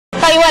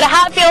Tell you what, a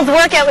Hatfield's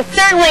workout would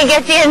certainly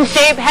get you in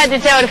shape head to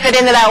toe to fit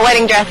into that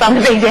wedding dress on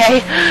the big day.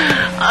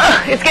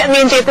 It's getting me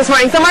in shape this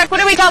morning. So Mark,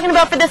 what are we talking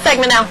about for this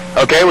segment now?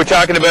 Okay, we're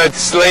talking about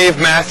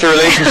slave-master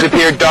relationship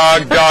here,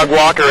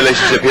 dog-walker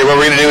relationship here. What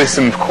we're going to do is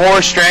some core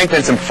strength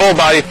and some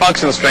full-body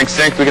functional strength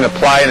we can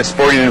apply in a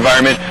sporting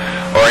environment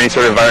or any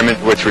sort of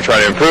environment which we're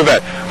trying to improve at.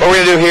 What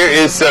we're going to do here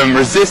is some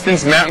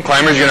resistance mountain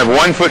climbers. You're going to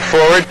have 1 foot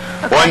forward,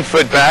 1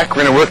 foot back.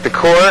 We're going to work the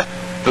core,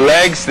 the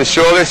legs, the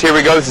shoulders. Here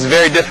we go. This is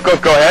very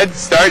difficult. Go ahead.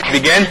 Start.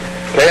 Begin.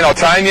 Okay, and I'll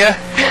time you.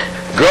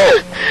 Go.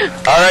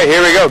 All right,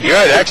 here we go.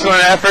 Good.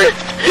 Excellent effort.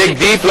 Dig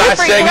deep. Last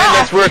segment.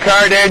 Let's work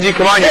hard, Angie.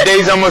 Come on. Your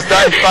day's almost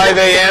done. 5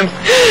 a.m.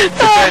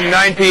 to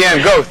 9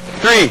 p.m. Go.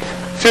 3,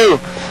 2,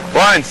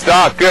 1.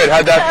 Stop. Good.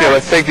 How'd that feel?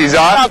 Let's take these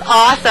off. Felt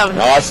awesome.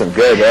 Awesome.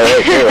 Good. All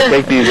right. Here, we'll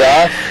take these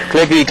off.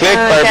 Clickety click.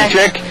 Perfect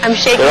trick. I'm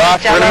shaking. They're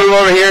off. We're going to move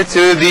over here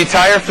to the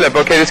tire flip.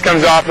 Okay, this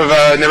comes off of,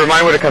 never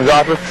mind what it comes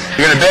off of.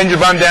 You're going to bend your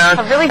bum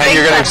down. Really and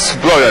you're going to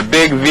explode. A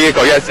big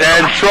vehicle. Yes.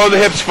 And throw the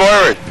hips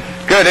forward.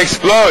 Good.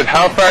 Explode.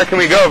 How far can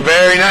we go?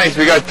 Very nice.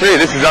 We got 3.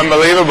 This is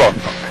unbelievable.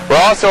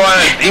 We're also on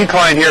an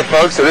incline here,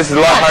 folks, so this is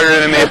a lot harder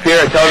than it may appear.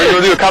 I tell you,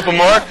 we'll do a couple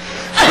more.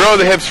 Throw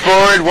the hips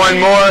forward. 1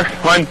 more.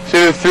 1,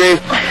 2,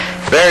 3.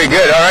 Very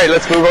good. All right,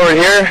 let's move over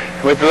here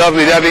with the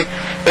lovely Debbie.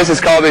 This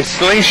is called a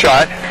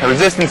slingshot, a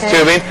resistance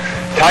tubing,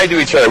 tied to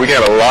each other. We can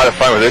have a lot of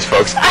fun with this,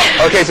 folks.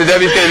 Okay, so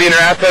Debbie's going to be in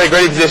her athletic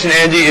ready position.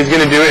 Angie is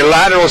going to do a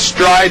lateral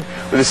stride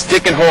with a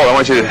stick and hold. I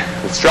want you to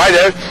stride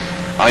out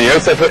on your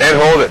outside foot and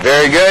hold it.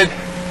 Very good.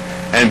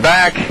 And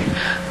back.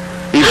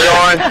 Keep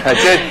going.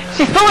 That's it.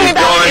 She's pulling me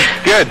back. Going.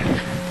 Good.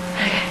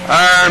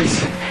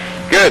 Arms.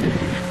 Good.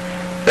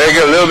 Very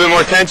good. A little bit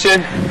more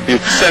tension. You're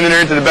sending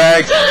her into the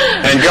bags.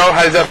 And go.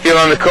 How does that feel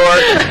on the core?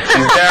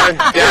 She's down,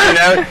 down and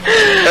out.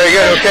 Very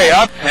good. Okay,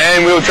 up.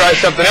 And we'll try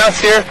something else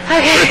here.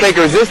 Okay. We're going to take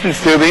a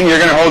resistance tubing. You're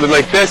going to hold it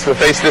like this. We'll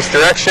face this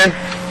direction.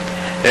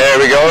 There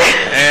we go.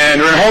 And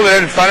we're going to hold it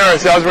out in front of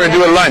ourselves. We're going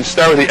to do a lunge.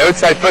 Start with the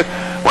outside foot.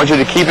 I want you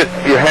to keep it,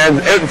 your hands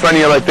out in front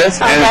of you like this.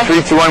 Okay. And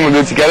 3, 2, 1, we'll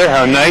do it together.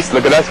 How nice.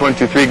 Look at us. 1,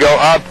 2, 3, go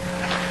up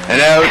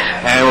and out.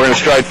 And we're going to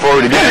stride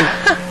forward again.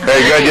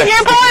 Very good. Yes.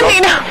 You're pulling me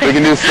now. We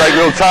can do slight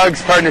little tugs,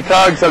 partner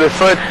tugs, other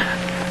foot.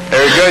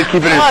 Very good.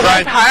 Keep it in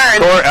front. That's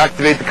hard. Core.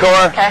 Activate the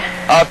core. Okay.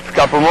 Up. A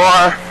couple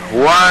more.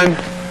 1.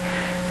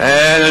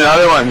 And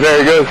another one.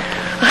 Very good.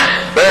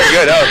 Very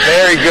good. Oh,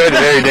 very good.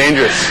 Very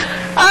dangerous.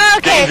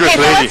 Okay, Dangerous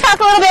so lady. let's talk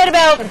a little bit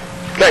about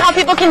how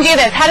people can do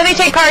this. How do they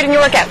take part in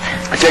your workouts?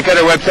 Check out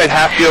our website,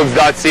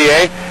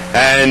 hatfields.ca,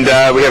 and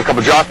we have a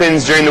couple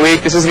drop-ins during the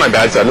week. This is my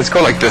bad side. Let's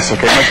go like this,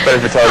 okay? Much better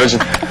for television.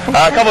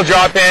 A couple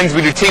drop-ins.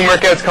 We do team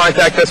workouts.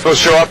 Contact us. We'll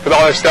show up with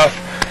all our stuff.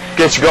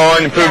 Get you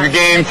going, improve your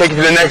game, take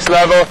you to the next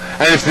level.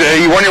 And if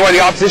you wonder why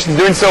the opposition's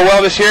doing so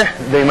well this year,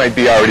 they might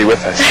be already with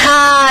us.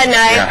 Ah,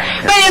 nice.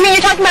 Yeah. But, I mean,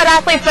 you're talking about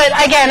athletes, but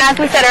again,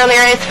 as we said earlier,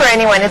 it's for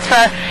anyone. It's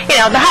for, you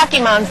know, the hockey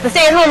moms, the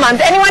stay-at-home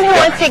moms, anyone who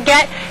wants to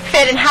get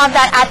fit and have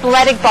that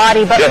athletic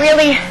body, but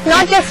really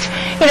not just,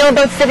 you know,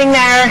 about sitting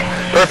there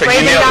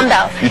raising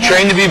dumbbells. You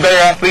train to be a better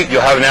athlete,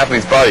 you'll have an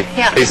athlete's body.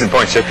 Yeah. Case in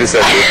point, check this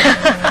out.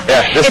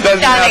 Yeah, this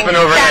doesn't happen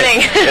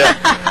overnight. Yeah.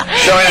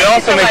 So it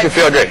also makes you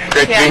feel great.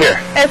 Great to be here.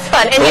 It's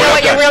fun. And you know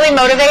what? You're really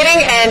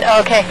motivating, and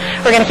okay,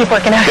 we're going to keep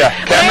working out. Yeah.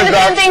 We're going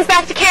to send things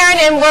back to Karen,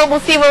 and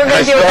we'll see what we're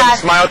going to do with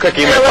that. Smile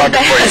cookie in my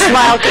pocket for you.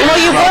 Smile cookie.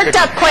 Well, you've worked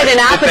up quite an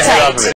appetite.